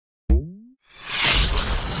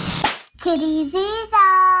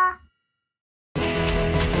Kiddyzuzaa.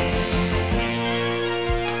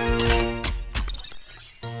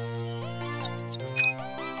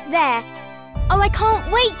 There. Oh, I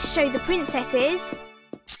can't wait to show the princesses.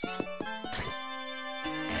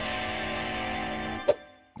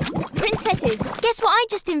 Princesses, guess what I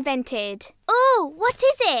just invented? Oh, what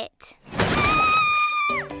is it?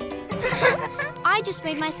 I just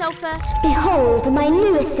made myself a... Behold my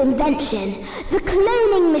newest invention, the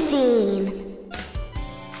cloning machine.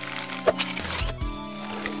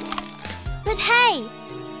 But hey,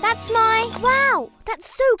 that's my... Wow,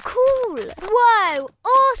 that's so cool. Whoa,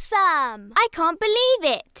 awesome. I can't believe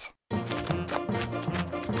it.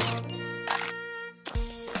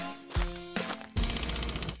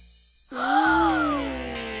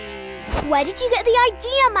 Where did you get the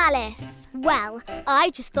idea, Malice? Well, I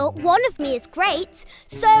just thought one of me is great,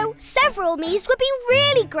 so several me's would be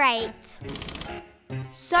really great.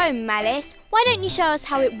 So, Malice, why don't you show us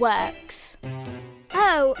how it works?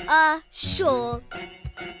 Oh, sure.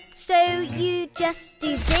 So you just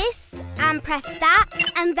do this and press that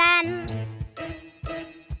and then...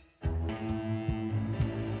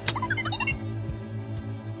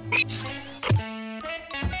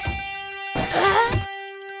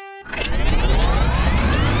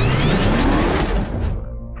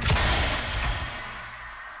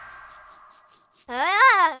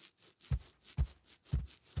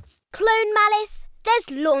 Clone Malice, there's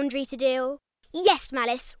laundry to do. Yes,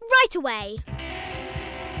 Malice, right away.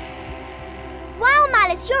 Wow,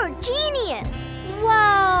 Malice, you're a genius.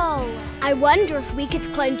 Whoa. I wonder if we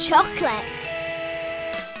could clone chocolate.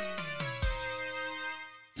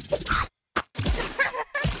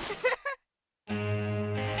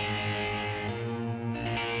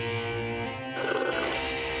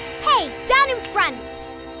 Hey, down in front.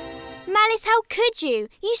 Malice, how could you?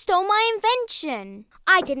 You stole my invention.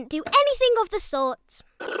 I didn't do anything of the sort.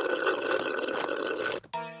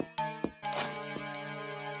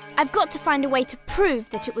 I've got to find a way to prove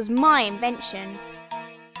that it was my invention.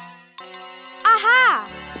 Aha!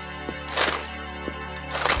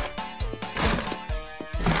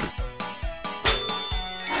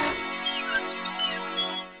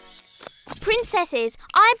 Princesses,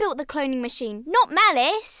 I built the cloning machine, not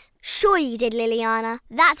Malice. Sure you did, Lilliana.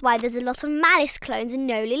 That's why there's a lot of Malice clones and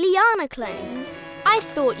no Lilliana clones. I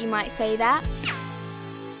thought you might say that.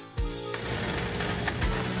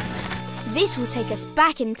 This will take us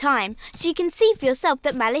back in time, so you can see for yourself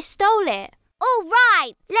that Malice stole it. All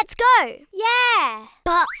right, let's go. Yeah.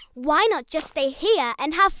 But why not just stay here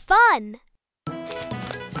and have fun?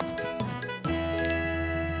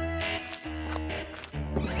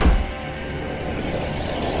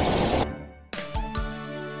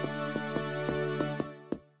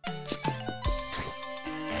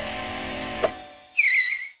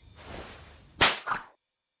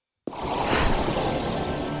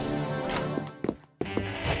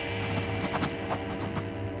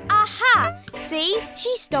 See?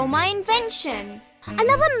 She stole my invention.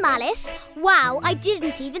 Another Malice? Wow, I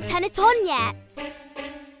didn't even turn it on yet.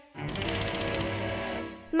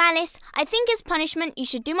 Malice, I think as punishment you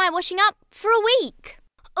should do my washing up for a week.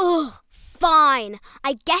 Ugh, fine.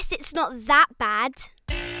 I guess it's not that bad.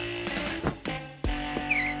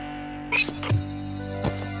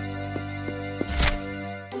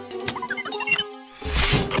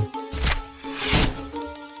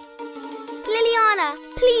 Lilliana,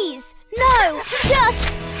 please. No,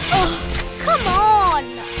 just... Oh, come on!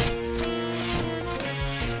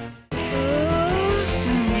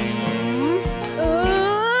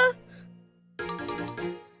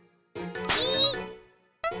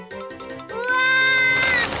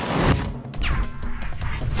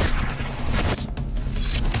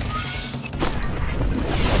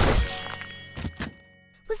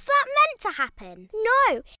 Was that meant to happen?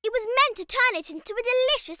 No, it was meant to turn it into a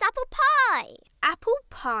delicious apple pie. Apple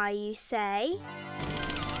pie, you say?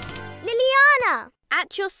 Lilliana!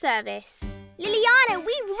 At your service. Lilliana,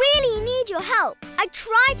 we really need your help. I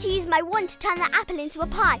tried to use my wand to turn the apple into a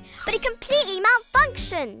pie, but it completely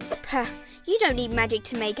malfunctioned. Puh, you don't need magic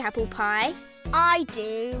to make apple pie. I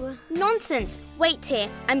do. Nonsense. Wait here.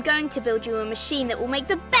 I'm going to build you a machine that will make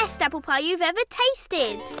the best apple pie you've ever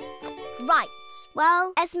tasted. Right.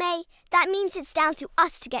 Well, Esme, that means it's down to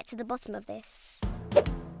us to get to the bottom of this.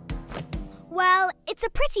 Well, it's a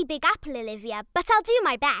pretty big apple, Olivia, but I'll do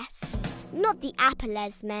my best. Not the apple,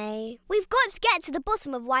 Esme. We've got to get to the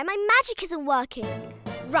bottom of why my magic isn't working.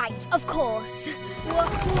 Right, of course.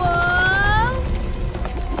 Whoa!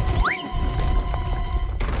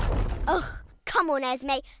 Ugh, come on, Esme.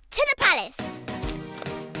 To the palace.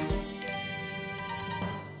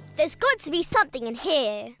 There's got to be something in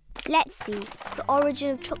here. Let's see. The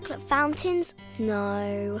origin of chocolate fountains?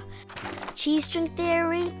 No. Cheese string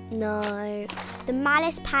theory? No. The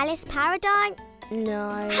Malice Palace paradigm? No.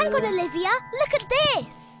 Hang on, Olivia. Look at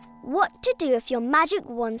this. What to do if your magic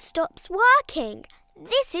wand stops working?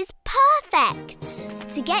 This is perfect!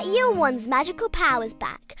 To get your wand's magical powers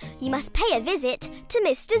back, you must pay a visit to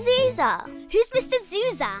Mr. Zuzaa. Who's Mr.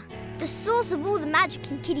 Zuzaa? The source of all the magic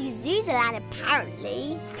in Kiddyzuzaa land,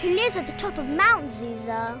 apparently. Who lives at the top of Mount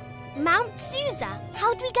Zuzaa. Mount Zuzaa?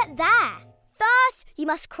 How do we get there? First, you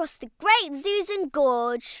must cross the Great Zuzaa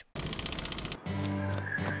Gorge.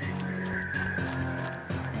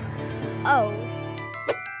 Oh.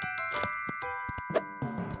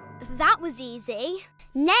 That was easy.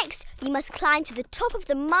 Next, you must climb to the top of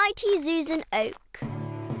the mighty Zuzaa Oak.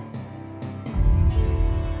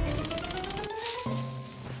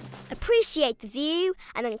 Appreciate the view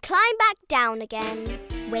and then climb back down again.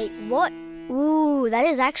 Wait, what? Ooh, that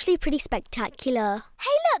is actually pretty spectacular.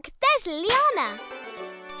 Hey, look, there's Lilliana.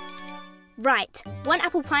 Right, one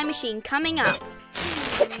apple pie machine coming up.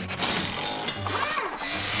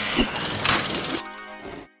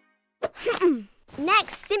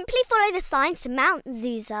 Next, simply follow the signs to Mount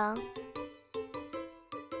Zuzaa.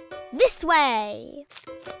 This way.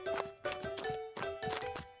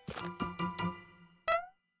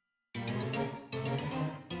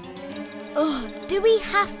 Oh, do we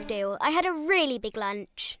have to? I had a really big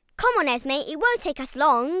lunch. Come on, Esme, it won't take us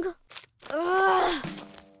long. Ugh.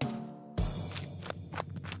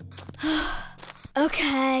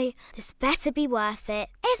 Okay, this better be worth it.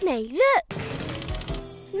 Esme, look!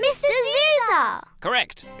 Mr. Zuzaa!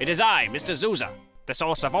 Correct. It is I, Mr. Zuzaa, the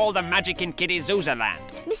source of all the magic in Kiddyzuzaa land.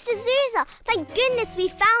 Mr. Zuzaa, thank goodness we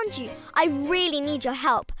found you. I really need your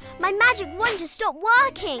help. My magic wand has stopped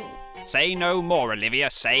working. Say no more, Olivia,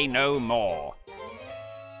 say no more.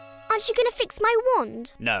 Aren't you going to fix my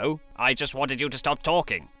wand? No, I just wanted you to stop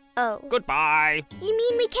talking. Oh. Goodbye. You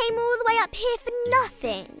mean we came all the way up here for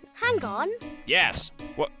nothing? Hang on. Yes.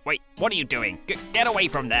 Wait, what are you doing? Get away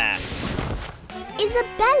from there.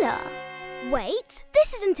 Isabella? Wait,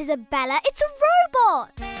 this isn't Isabella, it's a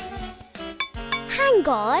robot! Hang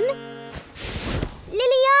on.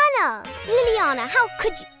 Lilliana! Lilliana, how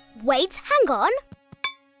could you... Wait, hang on.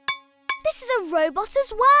 This is a robot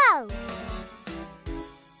as well.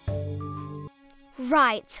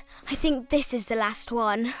 Right, I think this is the last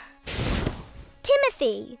one.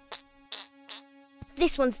 Timothy!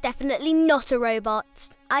 This one's definitely not a robot.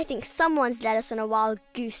 I think someone's led us on a wild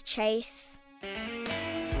goose chase.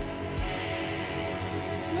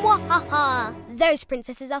 Mwahaha! Those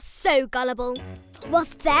princesses are so gullible.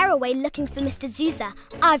 Whilst they're away looking for Mr. Zuzaa,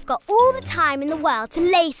 I've got all the time in the world to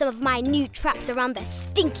lay some of my new traps around their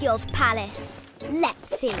stinky old palace.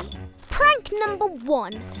 Let's see. Prank number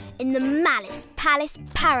 1 in the Malice Palace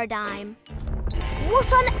paradigm.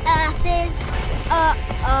 What on earth is...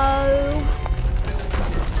 Uh-oh...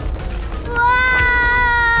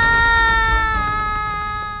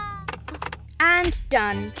 And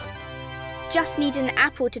done. Just need an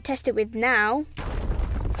apple to test it with now.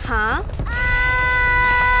 Huh?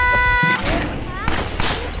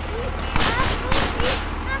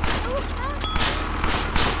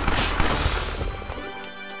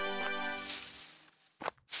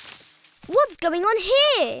 What's going on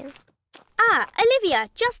here? Ah, Olivia,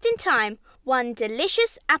 just in time. One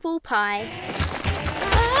delicious apple pie.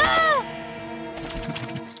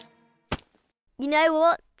 You know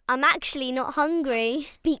what? I'm actually not hungry.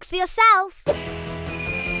 Speak for yourself.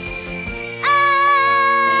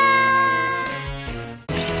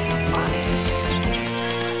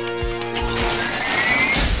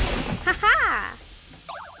 Ha ha!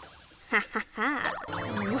 Ha ha ha!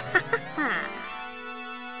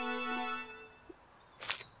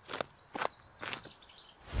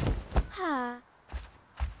 Ha.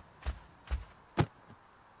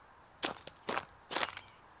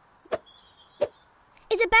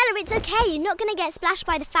 Isabella, it's okay. You're not going to get splashed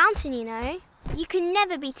by the fountain, you know. You can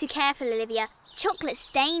never be too careful, Olivia. Chocolate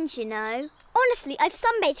stains, you know. Honestly, I've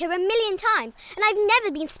sunbathed here 1,000,000 times, and I've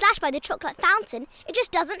never been splashed by the chocolate fountain. It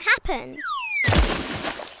just doesn't happen.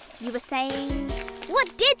 You were saying...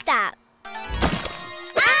 What did that?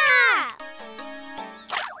 Ah!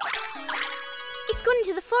 It's gone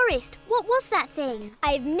into the forest. What was that thing?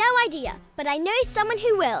 I have no idea, but I know someone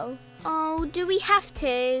who will. Oh, do we have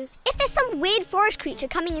to? If there's some weird forest creature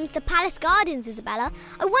coming into the palace gardens, Isabella,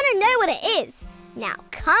 I want to know what it is. Now,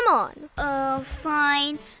 come on. Oh,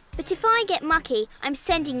 fine. But if I get mucky, I'm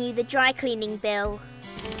sending you the dry cleaning bill.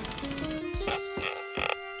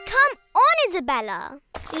 Come on, Isabella.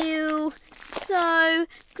 Ew, so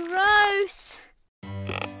gross.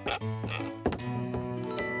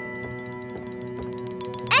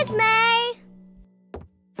 Esme!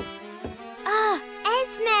 Ah,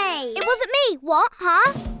 Esme! It wasn't me! What,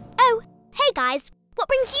 huh? Oh, hey guys, what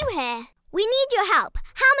brings you here? We need your help.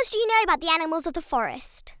 How much do you know about the animals of the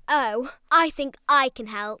forest? Oh, I think I can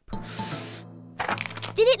help.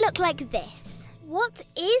 Did it look like this? What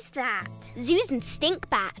is that? Zoos and stink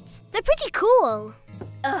bats. They're pretty cool.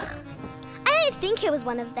 Ugh. I don't think it was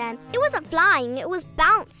one of them. It wasn't flying, it was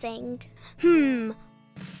bouncing.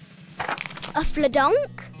 A flodonk?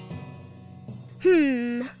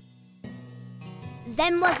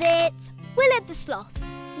 Then was it Willard the sloth?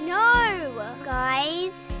 No!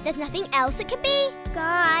 Guys, there's nothing else it could be?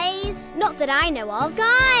 Guys! Not that I know of.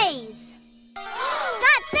 Guys!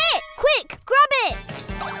 That's it! Quick, grab it!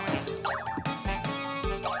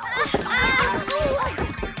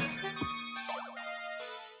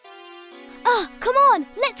 Oh, come on,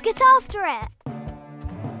 let's get after it.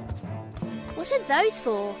 What are those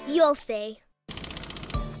for? You'll see.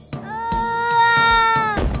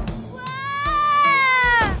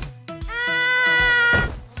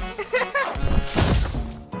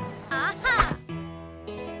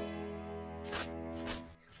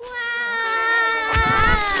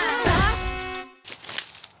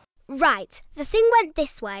 Right, the thing went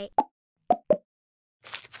this way. It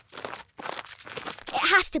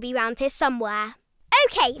has to be round here somewhere.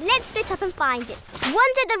 Okay, let's split up and find it.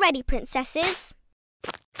 One's at the ready, princesses.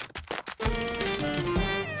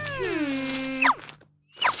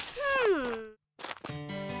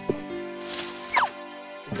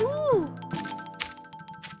 Ooh.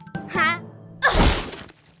 Ha.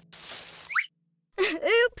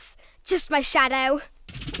 Oops, just my shadow.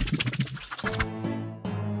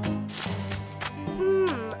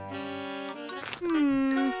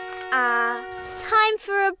 Time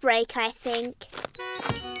for a break, I think.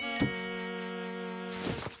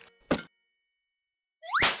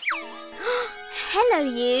 Hello,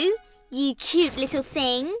 you cute little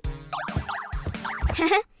thing.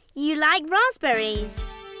 You like raspberries?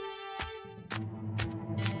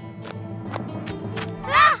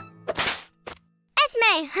 Ah!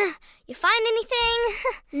 Esme, you find anything?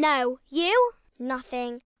 No, you?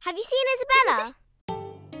 Nothing. Have you seen Isabella?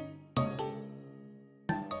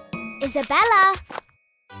 Isabella!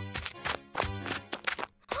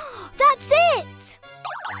 That's it!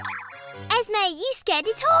 Esme, you scared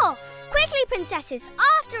it off. Quickly, princesses,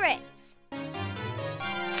 after it.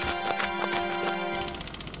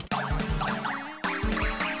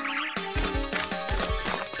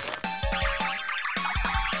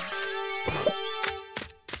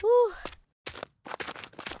 Ooh.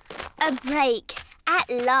 A break, at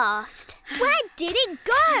last. Where did it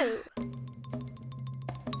go?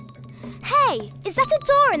 Hey, is that a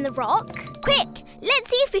door in the rock? Quick, let's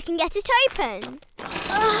see if we can get it open.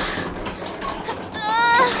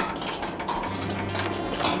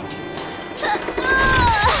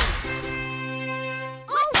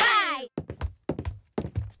 All right!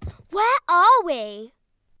 Where are we?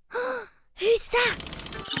 Who's that?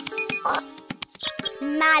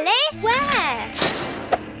 Malice? Where?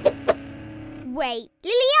 Wait,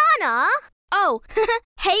 Lilliana? Oh,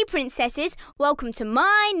 hey princesses, welcome to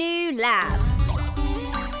my new lab.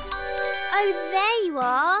 Oh, there you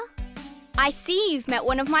are. I see you've met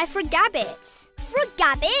one of my fragabbits.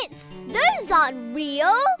 Fragabbits? Those aren't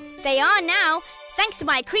real. They are now, thanks to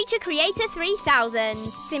my Creature Creator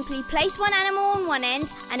 3000. Simply place one animal on one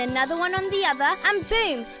end and another one on the other, and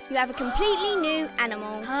boom, you have a completely new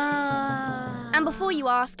animal. And before you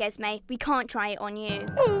ask, Esme, we can't try it on you.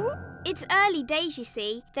 It's early days, you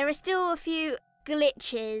see. There are still a few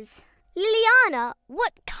glitches. Lilliana,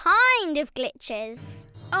 what kind of glitches?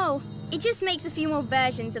 Oh, it just makes a few more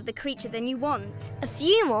versions of the creature than you want. A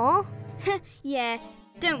few more? Yeah,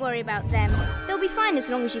 don't worry about them. They'll be fine as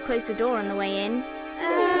long as you close the door on the way in.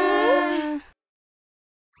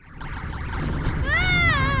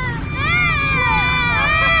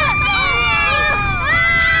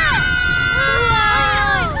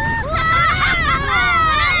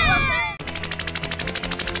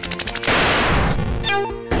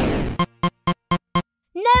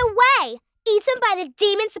 No way! Eaten by the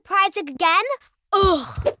demon surprise again? Ugh!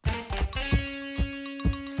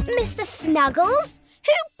 Mr. Snuggles,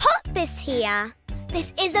 who put this here?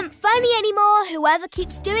 This isn't funny anymore, whoever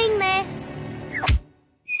keeps doing this.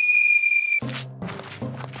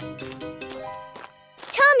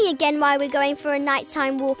 Tell me again why we're going for a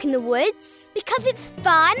nighttime walk in the woods. Because it's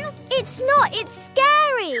fun? It's not, it's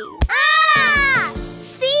scary. Ah!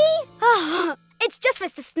 See? Oh, it's just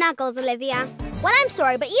Mr. Snuggles, Olivia. Well, I'm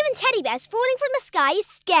sorry, but even teddy bears falling from the sky is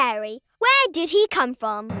scary. Where did he come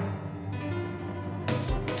from?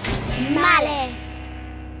 Malice.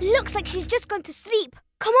 Looks like she's just gone to sleep.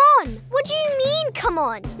 Come on! What do you mean, come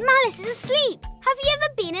on? Malice is asleep. Have you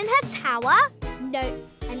ever been in her tower? No,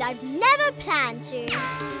 and I've never planned to.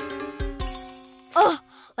 Oh,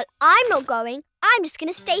 well, I'm not going. I'm just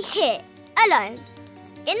going to stay here, alone.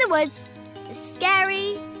 In the woods. The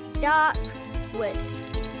scary, dark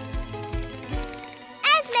woods.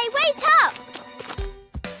 Esme, wait up!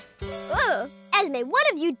 Oh, Esme, what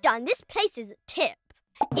have you done? This place is a tip.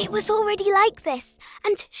 it was already like this.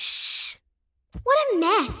 And shh! What a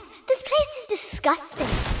mess. This place is disgusting.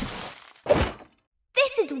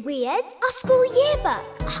 This is weird. Our school yearbook.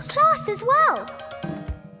 Our class as well.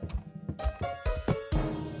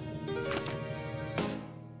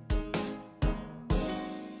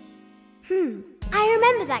 I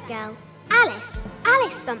remember that girl. Alice.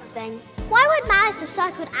 Alice something. Why would Malice have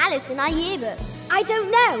circled Alice in our yearbook? I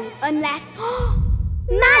don't know, unless...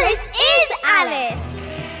 Malice is Alice!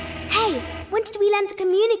 Hey, when did we learn to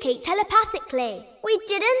communicate telepathically? We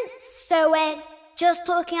didn't? So we're just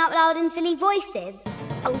talking out loud in silly voices?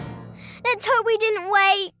 Oh, let's hope we didn't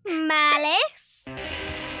wake Malice.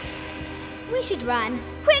 We should run.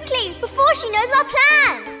 Quickly, before she knows our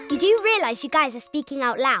plan! You do realise you guys are speaking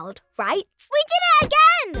out loud, right? We did it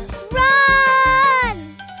again! Run!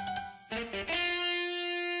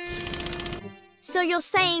 So you're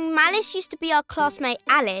saying Malice used to be our classmate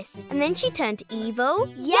Alice, and then she turned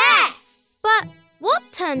evil? Yes! But what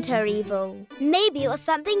turned her evil? Maybe it was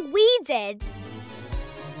something we did.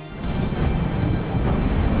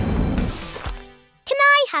 Can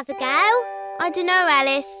I have a go? I don't know,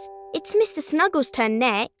 Alice. It's Mr. Snuggles' turn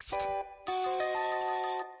next.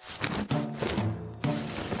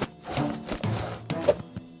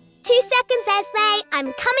 Two seconds, Esme.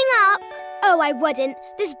 I'm coming up. Oh, I wouldn't.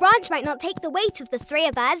 This branch might not take the weight of the three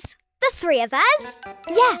of us. The three of us?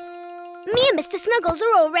 Yeah. Me and Mr. Snuggles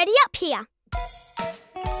are already up here.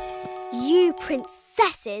 You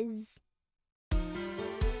princesses. So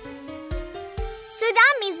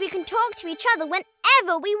that means we can talk to each other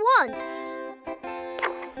whenever we want.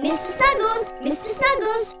 Mr.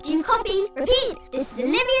 Snuggles, do you copy? Repeat. This is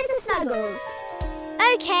Olivia to Snuggles.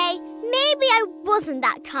 Okay, maybe I wasn't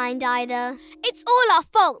that kind either. It's all our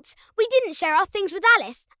fault. We didn't share our things with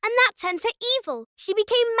Alice, and that turned her evil. She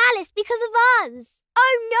became Malice because of us.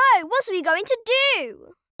 Oh no, what's we going to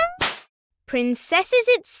do? Princesses,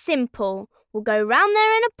 it's simple. We'll go round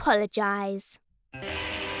there and apologise.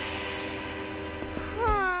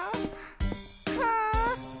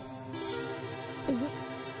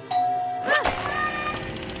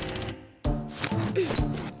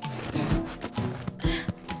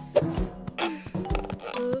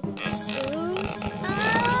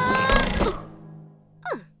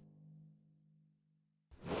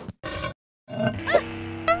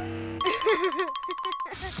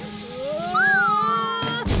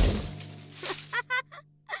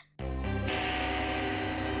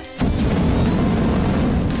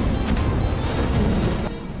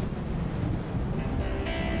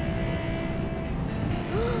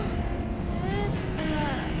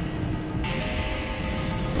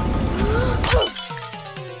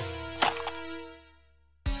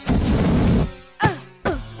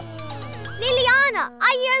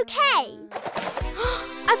 Are you okay?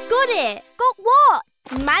 I've got it! Got what?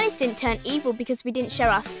 Malice didn't turn evil because we didn't share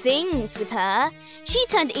our things with her. She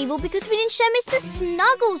turned evil because we didn't share Mr.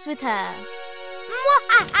 Snuggles with her.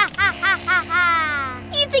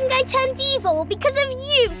 You think I turned evil because of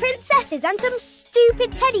you, princesses, and some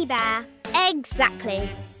stupid teddy bear? Exactly.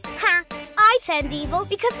 Ha! I turned evil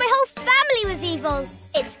because my whole family was evil.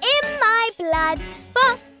 It's in my blood.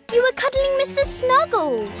 But you were cuddling Mr.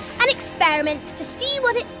 Snuggles. An experiment to see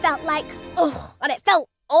what it felt like. Ugh, and it felt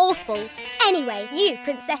awful. Anyway, you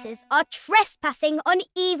princesses are trespassing on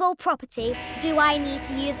evil property. Do I need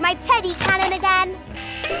to use my teddy cannon again?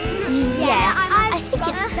 Yeah, I think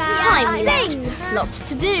it's time we left. Lots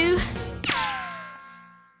to do.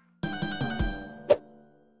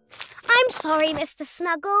 I'm sorry, Mr.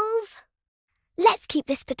 Snuggles. Let's keep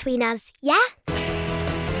this between us, yeah?